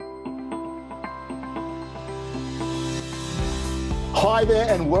Hi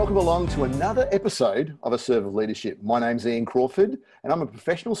there and welcome along to another episode of A Serve of Leadership. My name's Ian Crawford and I'm a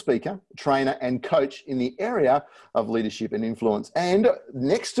professional speaker, trainer and coach in the area of leadership and influence. And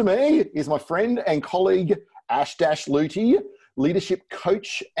next to me is my friend and colleague Ash Luty, leadership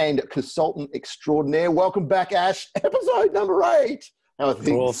coach and consultant extraordinaire. Welcome back, Ash. Episode number 8. How are things?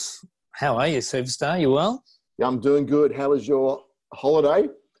 Of course. How are you, superstar? You well? Yeah, I'm doing good. How was your holiday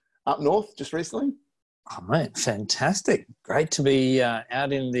up north just recently? Oh, mate, fantastic. Great to be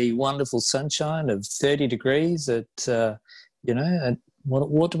out in the wonderful sunshine of 30 degrees at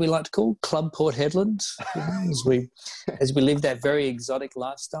what do we like to call Club Port Hedland, as we live that very exotic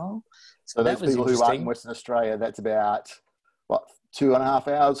lifestyle. So those people who are in Western Australia, that's about, 2.5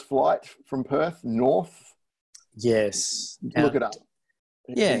 hours flight from Perth north? Yes. Look it up.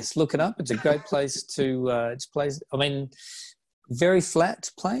 Yes, look it up. It's a great place to, very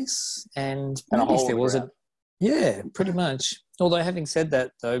flat place, and a hole there was pretty much. Although having said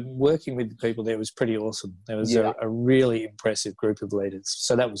that, though, working with the people there was pretty awesome. There was a really impressive group of leaders,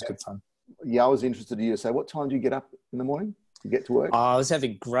 so that was good fun. Yeah, I was interested in you. So, what time do you get up in the morning to get to work? I was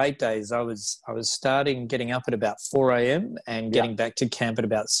having great days. I was getting up at about 4 a.m. and getting back to camp at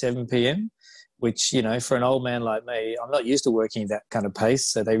about 7 p.m., which, for an old man like me, I'm not used to working at that kind of pace,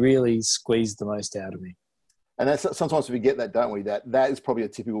 so they really squeezed the most out of me. And that's sometimes we get that, don't we? That is probably a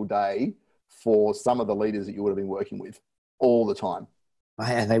typical day for some of the leaders that you would have been working with all the time.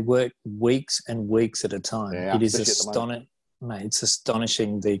 And they work weeks and weeks at a time. Yeah, it is astonishing, mate. It's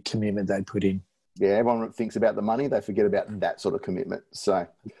astonishing the commitment they put in. Yeah, everyone thinks about the money. They forget about that sort of commitment. So,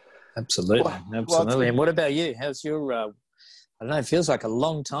 absolutely. And what about you? How's your? I don't know. It feels like a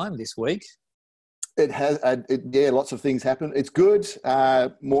long time this week. It has. Lots of things happen. It's good.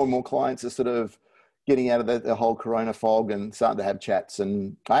 More and more clients are sort of getting out of the whole corona fog and starting to have chats.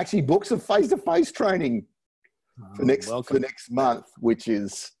 And I actually booked some face-to-face training for the next month, which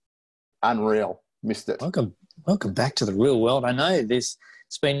is unreal. Missed it. Welcome back to the real world. I know this.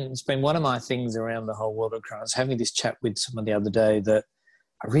 It's been one of my things around the whole world of corona. I was having this chat with someone the other day that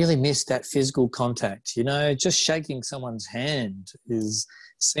I really missed that physical contact. Just shaking someone's hand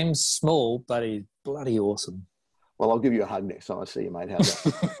seems small, but is bloody awesome. Well, I'll give you a hug next time I see you, mate. How's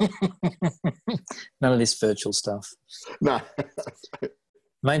that? None of this virtual stuff. No.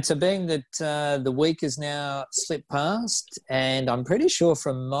 Mate, so being that the week is now slipped past, and I'm pretty sure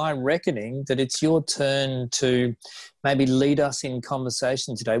from my reckoning that it's your turn to maybe lead us in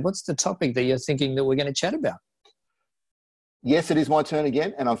conversation today. What's the topic that you're thinking that we're going to chat about? Yes, it is my turn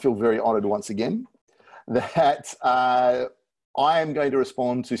again, and I feel very honoured once again that I am going to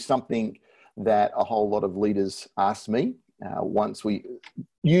respond to something that a whole lot of leaders ask me once we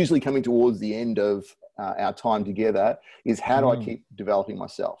usually coming towards the end of our time together is how do I keep developing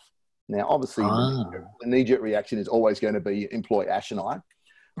myself? Now, obviously, the knee-jerk reaction is always going to be employ Ash and I.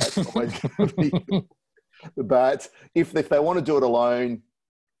 That's always going to be. But if they want to do it alone,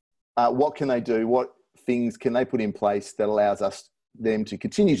 what can they do? What things can they put in place that allows them to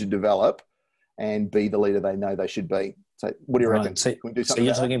continue to develop and be the leader they know they should be? So what do you reckon? So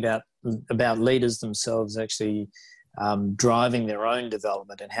you're talking about leaders themselves actually driving their own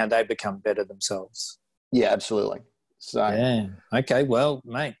development and how they become better themselves. Yeah, absolutely. So yeah. Okay, well,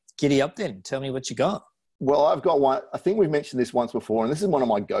 mate, giddy up then. Tell me what you got. Well, I've got one. I think we've mentioned this once before, and this is one of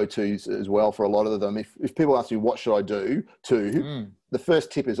my go-tos as well for a lot of them. If people ask me what should I do the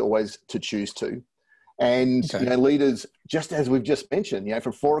first tip is always to choose to. And, leaders, just as we've just mentioned,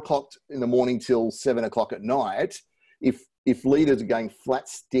 from 4 o'clock in the morning till 7 o'clock at night, if leaders are going flat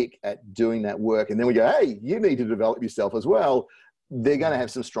stick at doing that work, and then we go, hey, you need to develop yourself as well, they're going to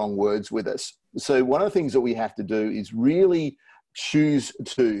have some strong words with us. So one of the things that we have to do is really choose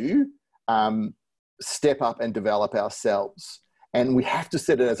to step up and develop ourselves. And we have to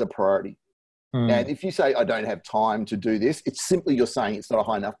set it as a priority. And if you say, I don't have time to do this, it's simply you're saying it's not a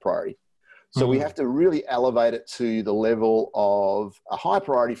high enough priority. So we have to really elevate it to the level of a high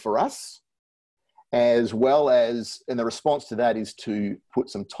priority for us, as well as, and the response to that is to put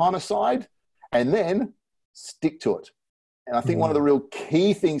some time aside and then stick to it. And I think one of the real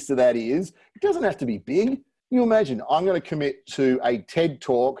key things to that is it doesn't have to be big. You imagine I'm going to commit to a TED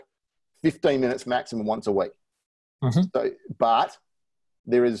talk 15 minutes maximum once a week. But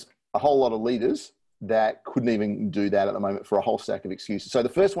there is a whole lot of leaders that couldn't even do that at the moment for a whole stack of excuses. So the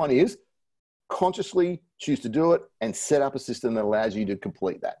first one is consciously choose to do it and set up a system that allows you to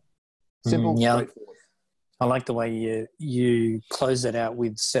complete that. Simple, straightforward. I like the way you close that out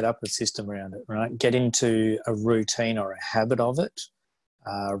with set up a system around it, right? Get into a routine or a habit of it,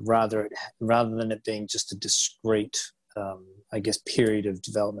 rather than it being just a discrete, period of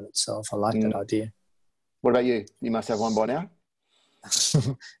development itself. I like that idea. What about you? You must have one by now.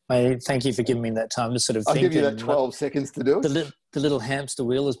 Thank you for giving me that time to sort of I'll think. give you that 12 seconds to do it. The little hamster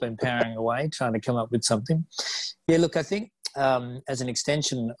wheel has been powering away, trying to come up with something. Yeah, look, I think as an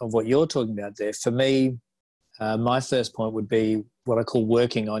extension of what you're talking about there, for me, my first point would be what I call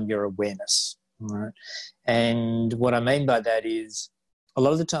working on your awareness. Right? And what I mean by that is a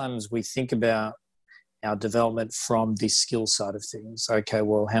lot of the times we think about our development from the skill side of things. Okay,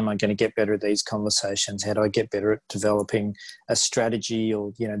 well, how am I going to get better at these conversations? How do I get better at developing a strategy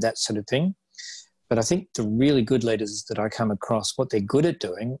or, that sort of thing? But I think the really good leaders that I come across, what they're good at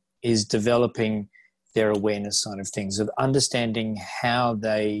doing is developing their awareness side of things, of understanding how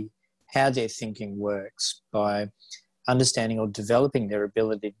their thinking works by understanding or developing their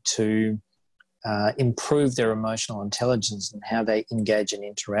ability to improve their emotional intelligence and how they engage and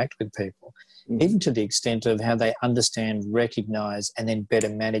interact with people, even to the extent of how they understand, recognize, and then better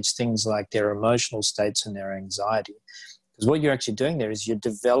manage things like their emotional states and their anxiety. Because what you're actually doing there is you're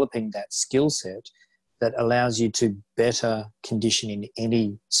developing that skill set that allows you to better condition in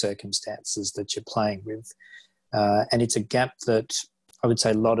any circumstances that you're playing with. And it's a gap that I would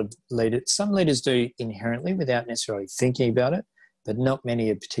say some leaders do inherently without necessarily thinking about it, but not many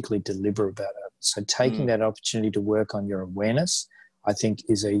are particularly deliberate about it. So taking that opportunity to work on your awareness, I think,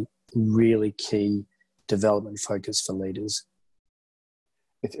 is a really key development focus for leaders.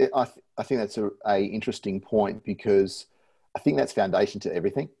 I think that's a interesting point, because I think that's foundation to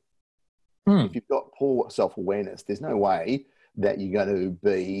everything. If you've got poor self-awareness, there's no way that you're going to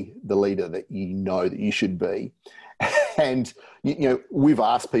be the leader that you know that you should be. And, we've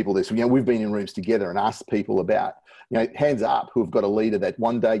asked people this, we've been in rooms together and asked people about, hands up who have got a leader that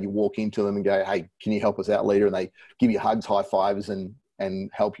one day you walk into them and go, hey, can you help us out, leader? And they give you hugs, high fives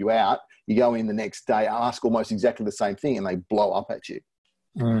and help you out. You go in the next day, ask almost exactly the same thing, and they blow up at you.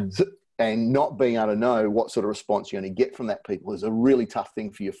 So, and not being able to know what sort of response you're going to get from that people is a really tough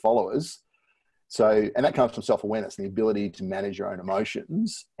thing for your followers. So, and that comes from self-awareness and the ability to manage your own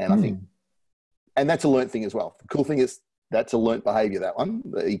emotions. And I think, and that's a learnt thing as well. The cool thing is that's a learnt behavior, that one,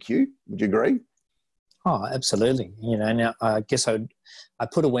 the EQ. Would you agree? Oh, absolutely. Now I guess I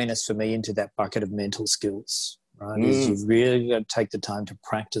put awareness for me into that bucket of mental skills, right? Is you've really got to take the time to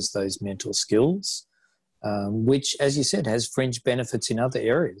practice those mental skills, which, as you said, has fringe benefits in other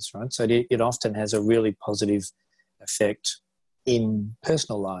areas, right? So it often has a really positive effect in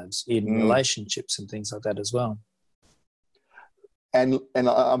personal lives, in relationships and things like that as well. And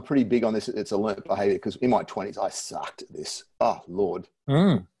I'm pretty big on this. It's a learnt behavior, because in my 20s, I sucked at this. Oh, Lord.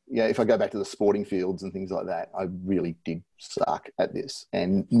 Yeah, if I go back to the sporting fields and things like that, I really did suck at this.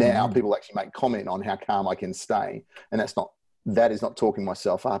 And now people actually make comment on how calm I can stay. And that is not talking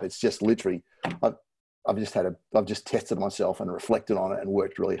myself up. It's just literally, I've just tested myself and reflected on it and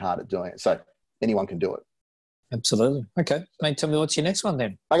worked really hard at doing it. So anyone can do it. Absolutely. Okay. Mate, tell me what's your next one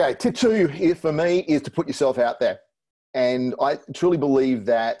then? Okay. Tip 2 here for me is to put yourself out there. And I truly believe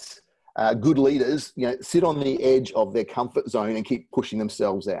that good leaders, sit on the edge of their comfort zone and keep pushing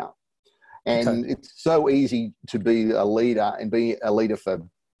themselves out. And it's so easy to be a leader and be a leader for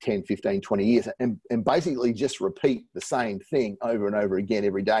 10, 15, 20 years and basically just repeat the same thing over and over again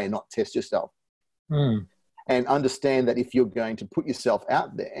every day and not test yourself. And understand that if you're going to put yourself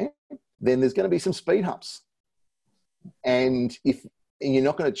out there, then there's going to be some speed humps. And you're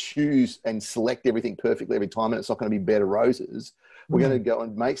not going to choose and select everything perfectly every time, and it's not going to be bed of roses. We're going to go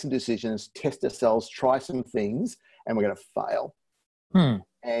and make some decisions, test ourselves, try some things, and we're going to fail.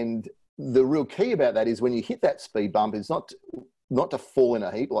 And the real key about that is when you hit that speed bump, is not to fall in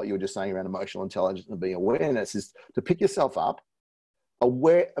a heap, like you were just saying around emotional intelligence and being awareness, is to pick yourself up,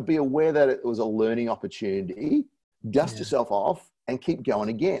 be aware that it was a learning opportunity, dust yourself off, and keep going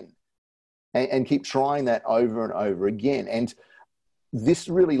again. And keep trying that over and over again. And this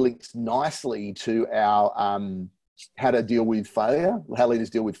really links nicely to our how to deal with failure, how leaders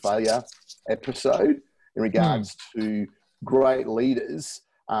deal with failure episode in regards to great leaders,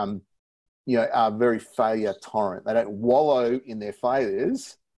 are very failure tolerant. They don't wallow in their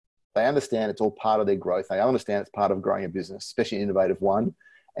failures. They understand it's all part of their growth. They understand it's part of growing a business, especially an innovative one,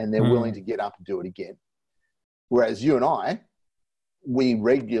 and they're willing to get up and do it again. Whereas you and I, we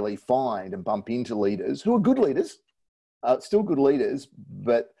regularly find and bump into leaders who are good leaders, still good leaders,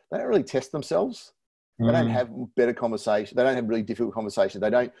 but they don't really test themselves. They don't have better conversations. They don't have really difficult conversations. They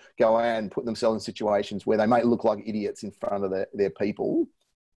don't go out and put themselves in situations where they may look like idiots in front of their people,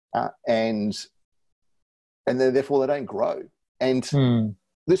 and therefore they don't grow. And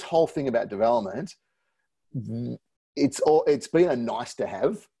this whole thing about development, it's been a nice to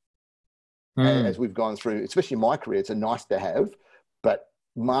have as we've gone through, especially in my career. It's a nice to have, but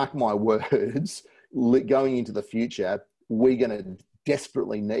mark my words, going into the future, we're going to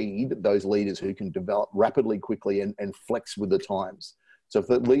desperately need those leaders who can develop rapidly, quickly, and flex with the times. So if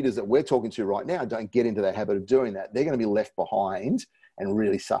the leaders that we're talking to right now don't get into the habit of doing that, they're going to be left behind and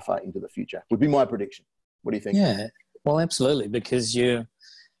really suffer into the future, would be my prediction. What do you think? Yeah, well, absolutely, because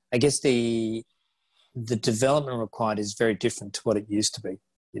I guess the development required is very different to what it used to be,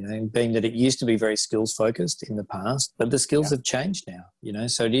 being that it used to be very skills focused in the past, but the skills have changed now,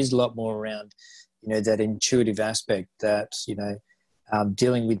 so it is a lot more around, that intuitive aspect that,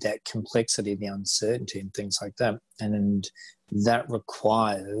 dealing with that complexity, the uncertainty and things like that. And that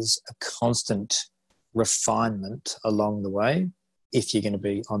requires a constant refinement along the way if you're going to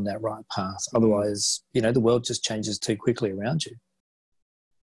be on that right path. Otherwise, the world just changes too quickly around you.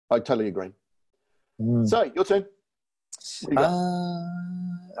 I totally agree. So, your turn.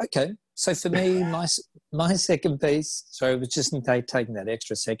 Okay. So for me, my second piece, sorry, I was just taking that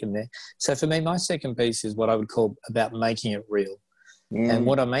extra second there. So for me, my second piece is what I would call about making it real. And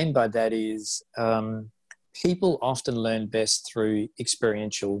what I mean by that is people often learn best through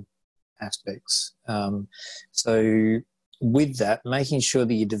experiential aspects. So with that, making sure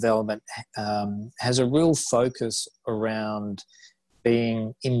that your development has a real focus around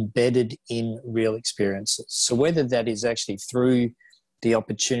being embedded in real experiences. So whether that is actually through the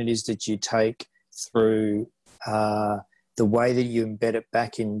opportunities that you take, through the way that you embed it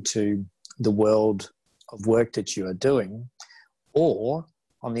back into the world of work that you are doing, or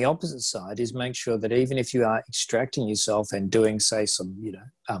on the opposite side is make sure that even if you are extracting yourself and doing, say, some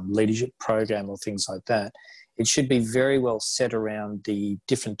leadership program or things like that, it should be very well set around the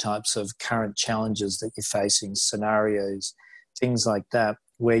different types of current challenges that you're facing, scenarios, things like that,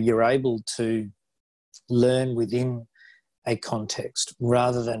 where you're able to learn within a context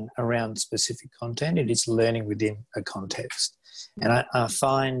rather than around specific content. It is learning within a context. And I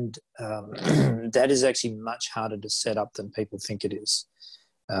find that is actually much harder to set up than people think it is.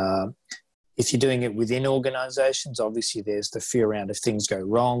 If you're doing it within organisations, obviously there's the fear around if things go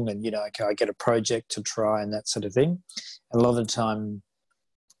wrong and, okay, I get a project to try and that sort of thing. And a lot of the time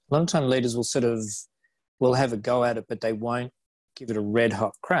leaders will have a go at it, but they won't give it a red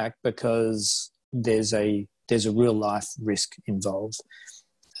hot crack because there's a real life risk involved.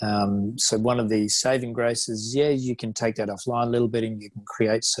 So one of the saving graces, you can take that offline a little bit and you can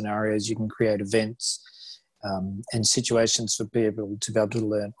create scenarios, you can create events and situations for people to be able to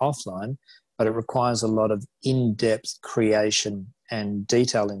learn offline, but it requires a lot of in-depth creation and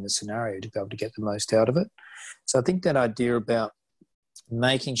detail in the scenario to be able to get the most out of it. So I think that idea about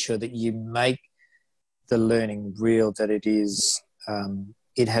making sure that you make the learning real, that it is,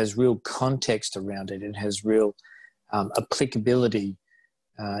 it has real context around it, it has real applicability,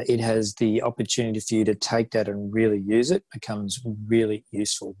 it has the opportunity for you to take that and really use it, becomes really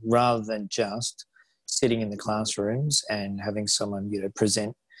useful rather than just sitting in the classrooms and having someone,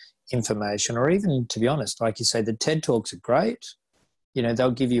 present information, or even, to be honest, like you say, the TED Talks are great.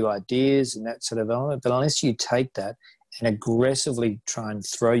 They'll give you ideas and that sort of element, but unless you take that and aggressively try and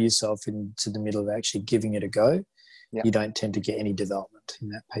throw yourself into the middle of actually giving it a go, you don't tend to get any development in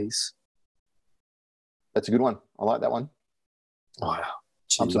that piece. That's a good one. I like that one. Wow.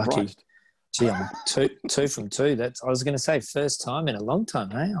 I'm surprised. Lucky. Gee, I'm two from two. I was going to say first time in a long time,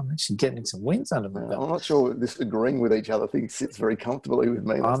 hey? I'm actually getting some wins under my belt. I'm not sure this agreeing with each other thing sits very comfortably with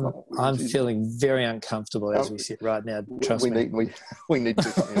me. I'm feeling very uncomfortable as we sit right now. Trust me. We need to do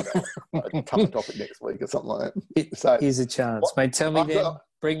something about a tougher topic next week or something like that. Here's a chance. Mate, tell me then.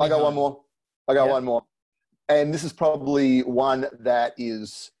 Bring me I got home. one more. One more. And this is probably one that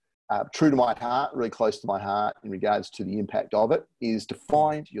is true to my heart, really close to my heart in regards to the impact of it, is to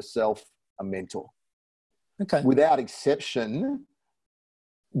find yourself a mentor. Okay. Without exception,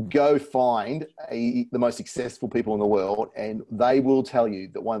 go find the most successful people in the world, and they will tell you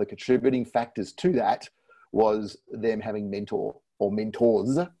that one of the contributing factors to that was them having mentor or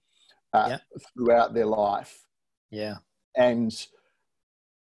mentors throughout their life. Yeah. And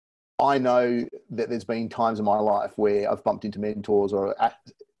I know that there's been times in my life where I've bumped into mentors or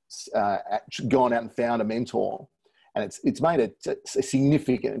gone out and found a mentor, and it's made a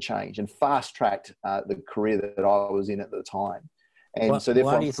significant change and fast-tracked the career that I was in at the time. And so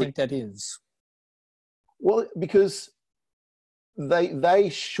therefore, why do you think that is? Well, because they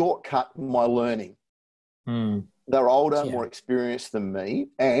shortcut my learning. They're older, more experienced than me,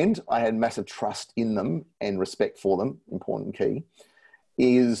 and I had massive trust in them and respect for them. Important key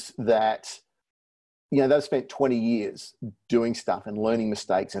is that, they've spent 20 years doing stuff and learning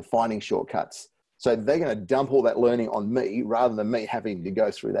mistakes and finding shortcuts. So they're going to dump all that learning on me rather than me having to go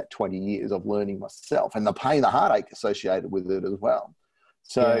through that 20 years of learning myself and the pain, the heartache associated with it as well.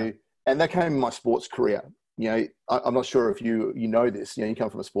 So, and that came in my sports career. I'm not sure if you know this, you come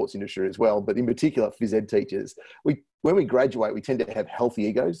from a sports industry as well, but in particular, phys ed teachers, when we graduate, we tend to have healthy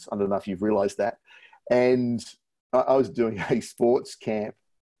egos. I don't know if you've realized that. And I was doing a sports camp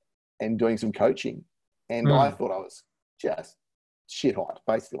and doing some coaching, and I thought I was just shit hot,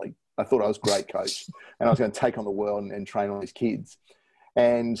 basically. I thought I was a great coach, and I was going to take on the world and train all these kids.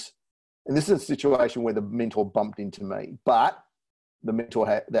 And this is a situation where the mentor bumped into me, but the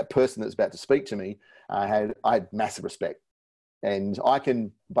mentor that person that's about to speak to me, I had massive respect. And I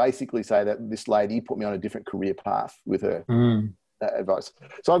can basically say that this lady put me on a different career path with her advice.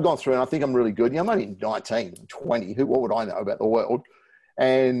 So I've gone through, and I think I'm really good. I'm only 19, 20. What would I know about the world?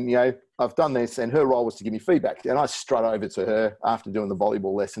 And, I've done this, and her role was to give me feedback. And I strut over to her after doing the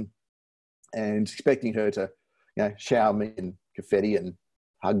volleyball lesson and expecting her to, shower me in confetti and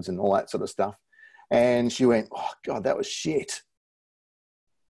hugs and all that sort of stuff. And she went, "Oh, God, that was shit."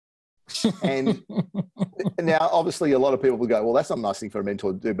 And now, obviously, a lot of people will go, "Well, that's not a nice thing for a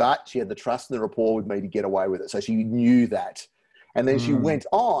mentor to do." But she had the trust and the rapport with me to get away with it. So she knew that. And then she went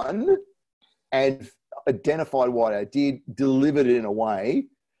on and identified what I did, delivered it in a way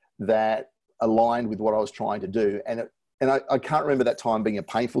that aligned with what I was trying to do. And I can't remember that time being a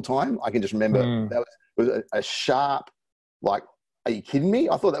painful time. I can just remember that was a sharp, like, "Are you kidding me?"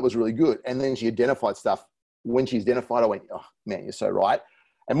 I thought that was really good. And then she identified stuff. When she's identified, I went, "Oh, man, you're so right."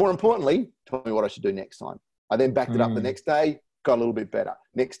 And more importantly, told me what I should do next time. I then backed it up the next day, got a little bit better.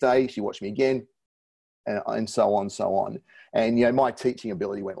 Next day, she watched me again, and so on, so on. And, my teaching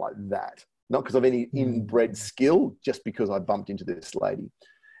ability went like that. Not because of any inbred skill, just because I bumped into this lady.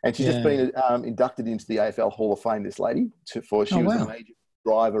 And she's just been inducted into the AFL Hall of Fame, this lady, she was a major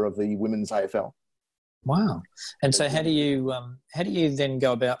driver of the women's AFL. Wow. And so how do you then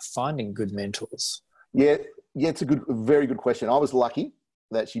go about finding good mentors? Yeah, it's a very good question. I was lucky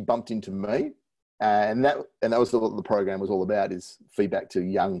that she bumped into me, and that was what the program was all about, is feedback to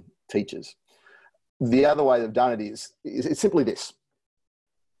young teachers. The other way they've done it is it's simply this: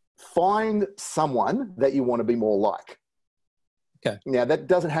 find someone that you want to be more like. Okay. Now, that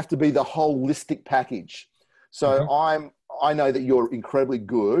doesn't have to be the holistic package. So I know that you're incredibly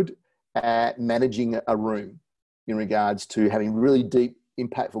good at managing a room in regards to having really deep,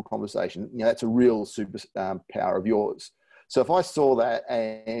 impactful conversation. That's a real super power of yours. So if I saw that,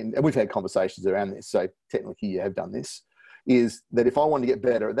 and we've had conversations around this, so technically you have done this, is that if I wanted to get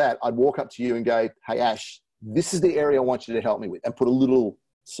better at that, I'd walk up to you and go, "Hey, Ash, this is the area I want you to help me with," and put a little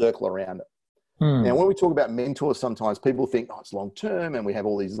circle around it. Now, when we talk about mentors, sometimes people think, "Oh, it's long-term," and we have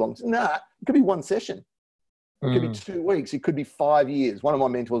all these Nah, it could be one session. It could be 2 weeks. It could be 5 years. One of my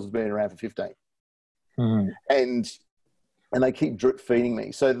mentors has been around for 15. And they keep drip feeding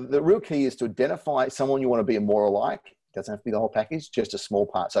me. So the real key is to identify someone you want to be more alike. It doesn't have to be the whole package, just a small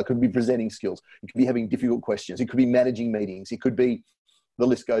part. So it could be presenting skills. It could be having difficult questions. It could be managing meetings. It could be, the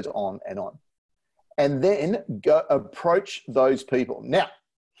list goes on and on. And then go approach those people. Now,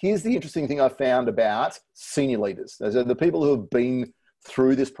 here's the interesting thing I found about senior leaders. Those are the people who have been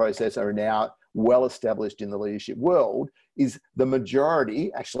through this process, are now well established in the leadership world, is the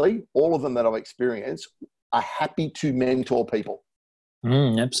majority, actually, all of them that I've experienced, are happy to mentor people.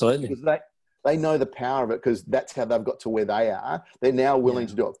 Absolutely. Because they know the power of it, because that's how they've got to where they are. They're now willing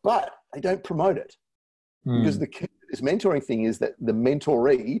to do it, but they don't promote it. Because the key to this mentoring thing is that the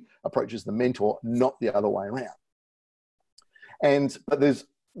mentoree approaches the mentor, not the other way around. But there's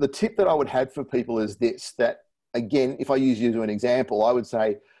the tip that I would have for people is this, that again, if I use you as an example, I would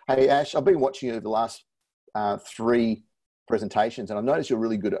say, "Hey, Ash, I've been watching you over the last 3 presentations, and I've noticed you're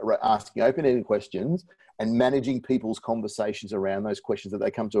really good at asking open-ended questions and managing people's conversations around those questions, that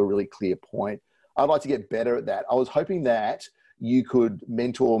they come to a really clear point. I'd like to get better at that. I was hoping that you could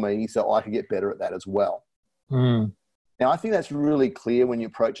mentor me so I could get better at that as well." Now, I think that's really clear when you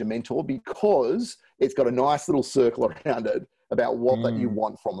approach a mentor, because it's got a nice little circle around it about what that you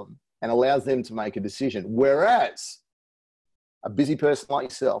want from them, and allows them to make a decision. Whereas a busy person like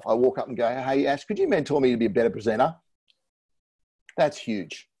yourself, I walk up and go, "Hey, Ash, could you mentor me to be a better presenter?" That's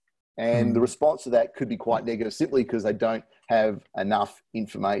huge. And the response to that could be quite negative, simply because they don't have enough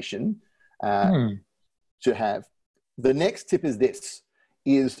information to have. The next tip is this,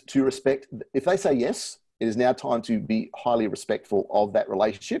 is to respect. If they say yes, it is now time to be highly respectful of that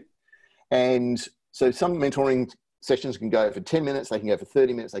relationship. And so some mentoring sessions can go for 10 minutes, they can go for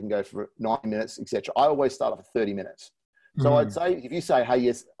 30 minutes, they can go for 90 minutes, etc. I always start off at 30 minutes. So I'd say, if you say, "Hey,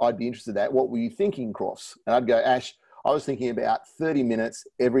 yes, I'd be interested in that. What were you thinking, Cross?" And I'd go, "Ash, I was thinking about 30 minutes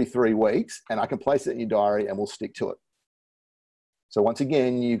every 3 weeks, and I can place it in your diary and we'll stick to it." So once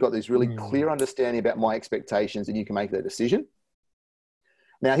again, you've got this really clear understanding about my expectations, and you can make that decision.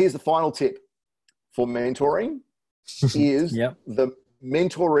 Now, here's the final tip. for mentoring is the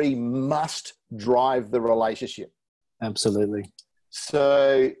mentoree must drive the relationship. Absolutely.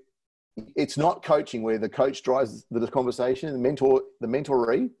 So it's not coaching where the coach drives the conversation. The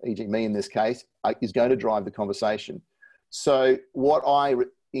mentoree, e.g. me in this case, is going to drive the conversation. So what I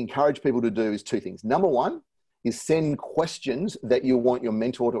encourage people to do is two things. Number one is send questions that you want your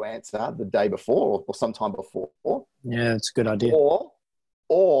mentor to answer the day before or sometime before. Yeah, it's a good idea.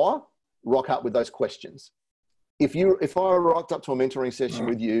 Or rock up with those questions. If I rocked up to a mentoring session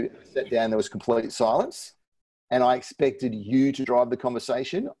with you, sat down, there was complete silence, and I expected you to drive the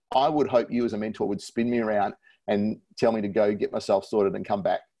conversation, I would hope you as a mentor would spin me around and tell me to go get myself sorted and come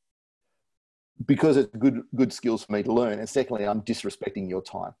back, because it's good skills for me to learn. And secondly, I'm disrespecting your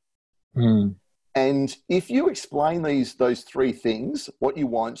time. And if you explain those three things, what you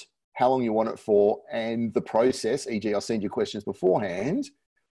want, how long you want it for, and the process, e.g. I'll send you questions beforehand,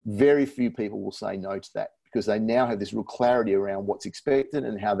 very few people will say no to that, because they now have this real clarity around what's expected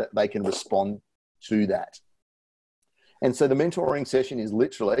and how that they can respond to that. And so the mentoring session is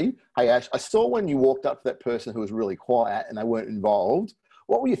literally, hey, Ash, I saw when you walked up to that person who was really quiet and they weren't involved,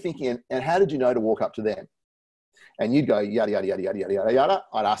 what were you thinking and how did you know to walk up to them? And you'd go, yada, yada, yada, yada, yada, yada, yada.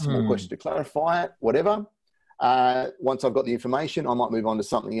 I'd ask some more questions to clarify it, whatever. Once I've got the information, I might move on to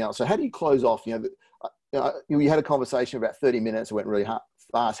something else. So how do you close off? You had a conversation about 30 minutes, it went really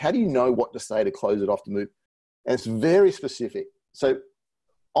fast. How do you know what to say to close it off to move? And it's very specific. So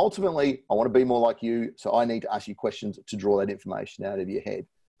ultimately, I want to be more like you, so I need to ask you questions to draw that information out of your head.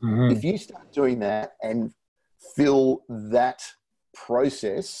 If you start doing that and fill that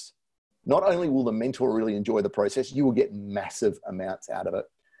process, not only will the mentor really enjoy the process, you will get massive amounts out of it.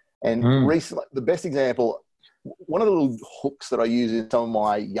 And recently, the best example, one of the little hooks that I use in some of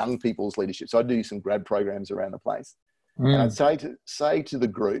my young people's leadership, so I do some grad programs around the place, and I'd say to the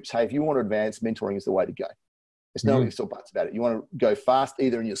groups, hey, if you want to advance, mentoring is the way to go. There's no ifs or buts about it. You want to go fast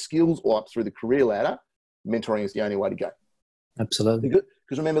either in your skills or up through the career ladder, mentoring is the only way to go. Absolutely.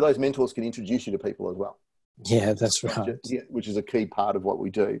 Because remember, those mentors can introduce you to people as well. Yeah, that's right. Which is a key part of what we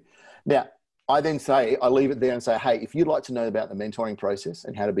do. Now, I leave it there and say, hey, if you'd like to know about the mentoring process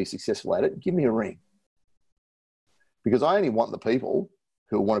and how to be successful at it, give me a ring. Because I only want the people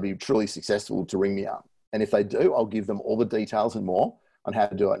who want to be truly successful to ring me up. And if they do, I'll give them all the details and more on how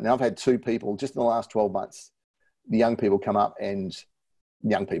to do it. Now, I've had 2 people just in the last 12 months, the young people come up, and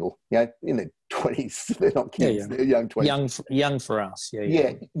young people, in their 20s, they're not kids, they're young 20s. Young for us,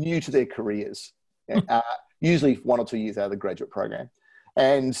 new to their careers, usually 1 or 2 years out of the graduate program,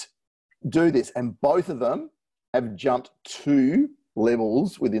 and do this. And both of them have jumped 2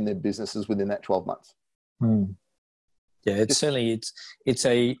 levels within their businesses within that 12 months. Yeah, it's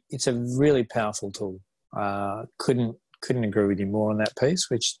a really powerful tool. Couldn't agree with you more on that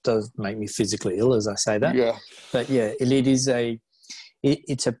piece, which does make me physically ill as I say that. Yeah. But yeah,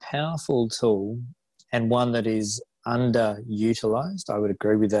 it's a powerful tool, and one that is underutilized. I would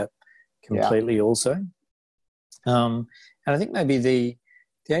agree with that completely also. And I think maybe the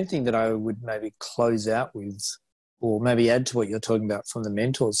only thing that I would maybe close out with, or maybe add to what you're talking about from the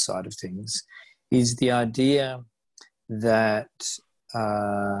mentors side of things, is the idea that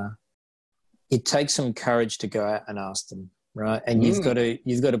it takes some courage to go out and ask them, right? And you've got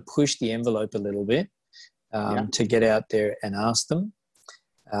to push the envelope a little bit to get out there and ask them.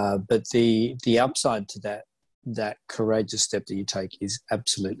 But the upside to that courageous step that you take is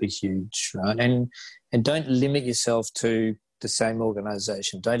absolutely huge, right? And don't limit yourself to the same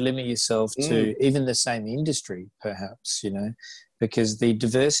organization. Don't limit yourself to even the same industry, perhaps, because the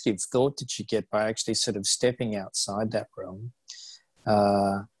diversity of thought that you get by actually sort of stepping outside that realm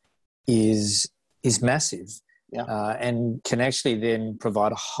is massive, and can actually then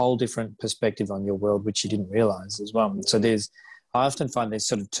provide a whole different perspective on your world, which you didn't realize as well. So I often find there's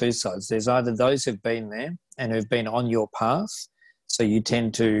sort of 2 sides. There's either those who've been there and who've been on your path, so you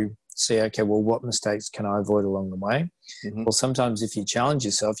tend to see, okay, well, what mistakes can I avoid along the way? Well, sometimes if you challenge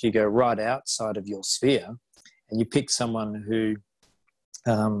yourself, you go right outside of your sphere and you pick someone who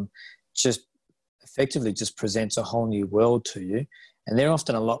just effectively just presents a whole new world to you. And they're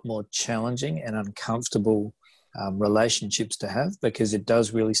often a lot more challenging and uncomfortable relationships to have, because it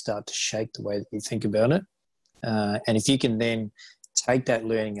does really start to shake the way that you think about it. And if you can then take that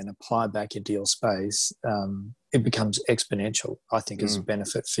learning and apply back into your space, it becomes exponential, I think, as a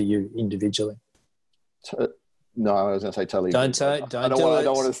benefit for you individually. No, I was going to say totally. Don't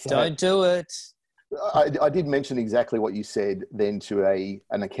do it. I did mention exactly what you said then to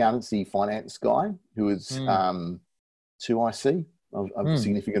an accountancy finance guy who was 2IC of a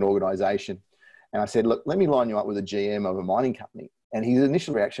significant organisation. And I said, look, let me line you up with a GM of a mining company. And his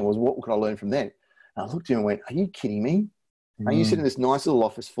initial reaction was, what could I learn from them? And I looked at him and went, are you kidding me? Are you sitting in this nice little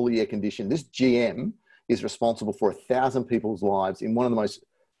office, fully air conditioned? This GM is responsible for 1,000 people's lives in one of the most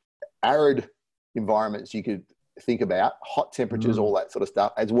arid environments you could think about, hot temperatures, all that sort of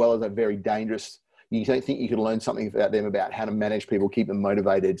stuff, as well as a very dangerous. You don't think you could learn something about them, about how to manage people, keep them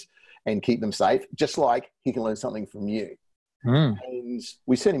motivated and keep them safe, just like he can learn something from you. And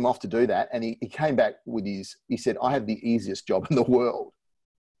we sent him off to do that. And he came back with he said, I have the easiest job in the world.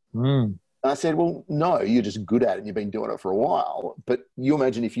 And I said, well, no, you're just good at it and you've been doing it for a while. But you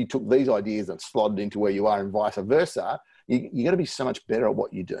imagine if you took these ideas and slotted into where you are and vice versa, you're going to be so much better at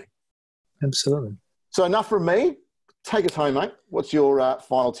what you do. Absolutely. So enough from me. Take us home, mate. What's your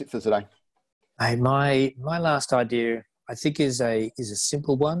final tip for today? Hey, my last idea, I think, is a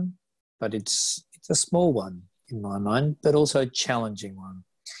simple one, but it's a small one in my mind, but also a challenging one.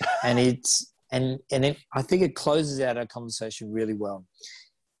 And I think it closes out our conversation really well.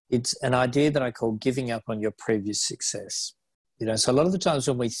 It's an idea that I call giving up on your previous success. So a lot of the times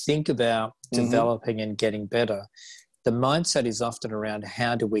when we think about developing and getting better, the mindset is often around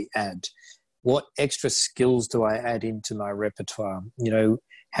how do we add? What extra skills do I add into my repertoire?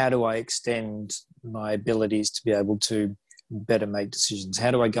 How do I extend my abilities to be able to better make decisions?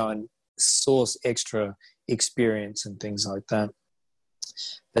 How do I go and source extra experience and things like that?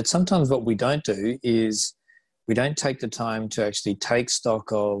 But sometimes what we don't do is we don't take the time to actually take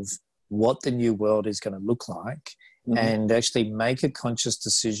stock of what the new world is going to look like and actually make a conscious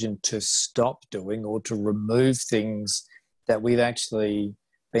decision to stop doing or to remove things that we've actually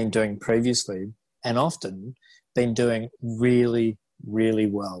been doing previously and often been doing really, really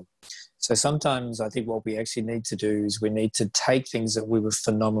well. So sometimes I think what we actually need to do is we need to take things that we were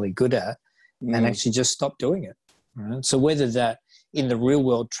phenomenally good at and actually just stop doing it. Right? So whether that in the real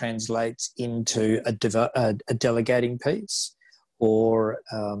world translates into a delegating piece or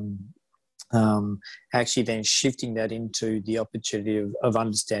actually then shifting that into the opportunity of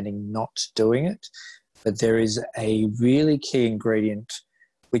understanding not doing it. But there is a really key ingredient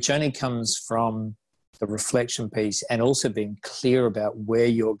which only comes from the reflection piece and also being clear about where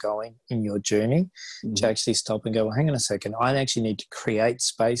you're going in your journey to actually stop and go, well, hang on a second, I actually need to create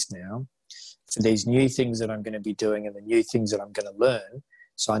space now for these new things that I'm going to be doing and the new things that I'm going to learn.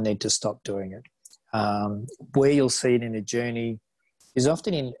 So I need to stop doing it. Where you'll see it in a journey is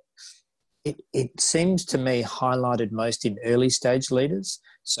often it seems to me highlighted most in early stage leaders.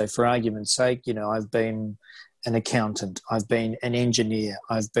 So for argument's sake, I've been an accountant, I've been an engineer,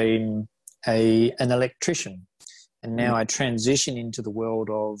 I've been an electrician, and now I transition into the world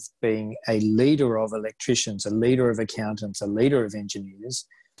of being a leader of electricians, a leader of accountants, a leader of engineers.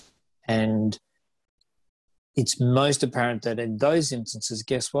 And it's most apparent that in those instances,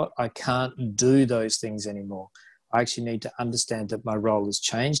 guess what? I can't do those things anymore. I actually need to understand that my role has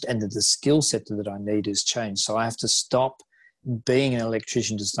changed and that the skill set that I need has changed. So I have to stop being an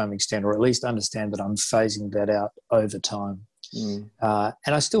electrician to some extent, or at least understand that I'm phasing that out over time. And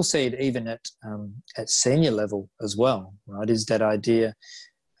I still see it even at senior level as well, right? Is that idea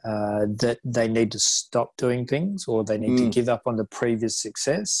that they need to stop doing things or they need to give up on the previous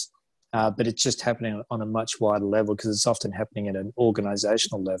success. But it's just happening on a much wider level because it's often happening at an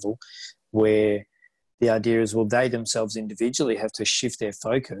organizational level where the idea is, well, they themselves individually have to shift their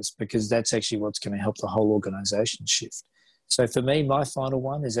focus because that's actually what's going to help the whole organization shift. So for me, my final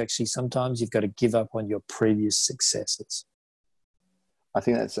one is actually sometimes you've got to give up on your previous successes. I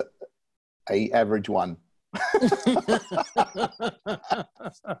think that's a average one. I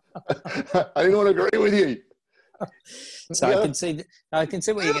don't want to agree with you. So yeah. I can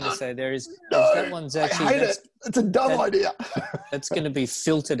see what you're going to say. There is that one's actually. I hate it. It's a dumb idea. That's going to be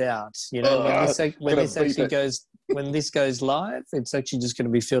filtered out. When this goes live, it's actually just going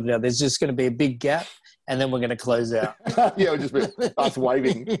to be filtered out. There's just going to be a big gap, and then we're going to close out. Yeah, it'll just be us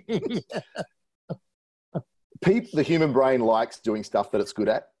waving. The human brain likes doing stuff that it's good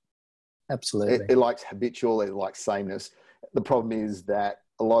at. Absolutely. It likes habitual. It likes sameness. The problem is that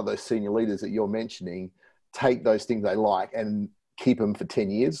a lot of those senior leaders that you're mentioning take those things they like and keep them for 10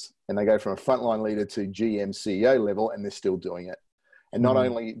 years. And they go from a frontline leader to GM, CEO level, and they're still doing it. And not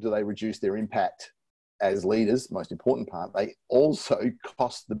only do they reduce their impact as leaders, most important part, they also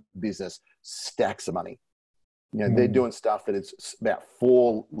cost the business stacks of money. They're doing stuff that is about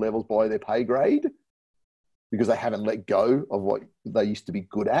 4 levels below their pay grade because they haven't let go of what they used to be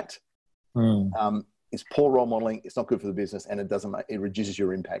good at. It's poor role modeling. It's not good for the business, and it reduces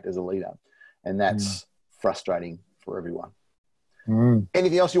your impact as a leader. And that's frustrating for everyone.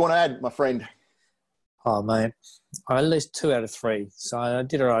 Anything else you want to add, my friend? Oh, mate, I list 2 out of 3. So I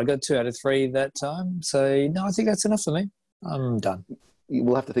did all right. I got 2 out of 3 that time. So, no, I think that's enough for me. I'm done.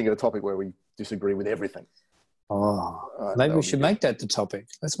 we'll have to think of a topic where we disagree with everything. Oh, maybe we should make that the topic.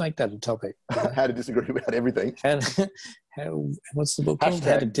 Let's make that a topic. How to disagree about everything. What's the book called?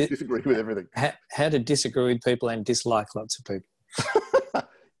 How to disagree with everything. How to disagree with people and dislike lots of people.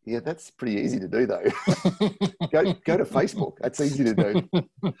 Yeah, that's pretty easy to do, though. go to Facebook. That's easy to do.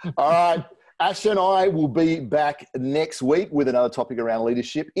 All right. Ash and I will be back next week with another topic around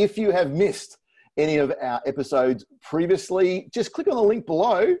leadership. If you have missed any of our episodes previously, just click on the link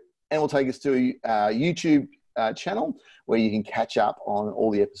below and it'll take us to our YouTube channel where you can catch up on all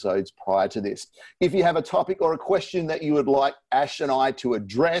the episodes prior to this. If you have a topic or a question that you would like Ash and I to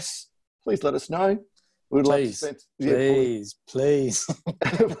address, please let us know. We'd like to spend, please. Please.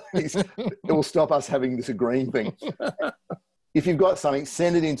 It will stop us having this agreeing thing. If you've got something,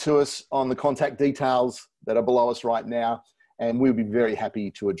 send it in to us on the contact details that are below us right now, and we'll be very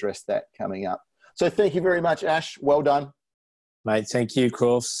happy to address that coming up. So thank you very much, Ash. Well done. Mate, thank you,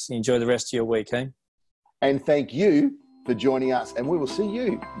 Crofts. Enjoy the rest of your week, eh? And thank you for joining us, and we will see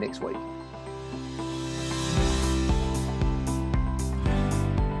you next week.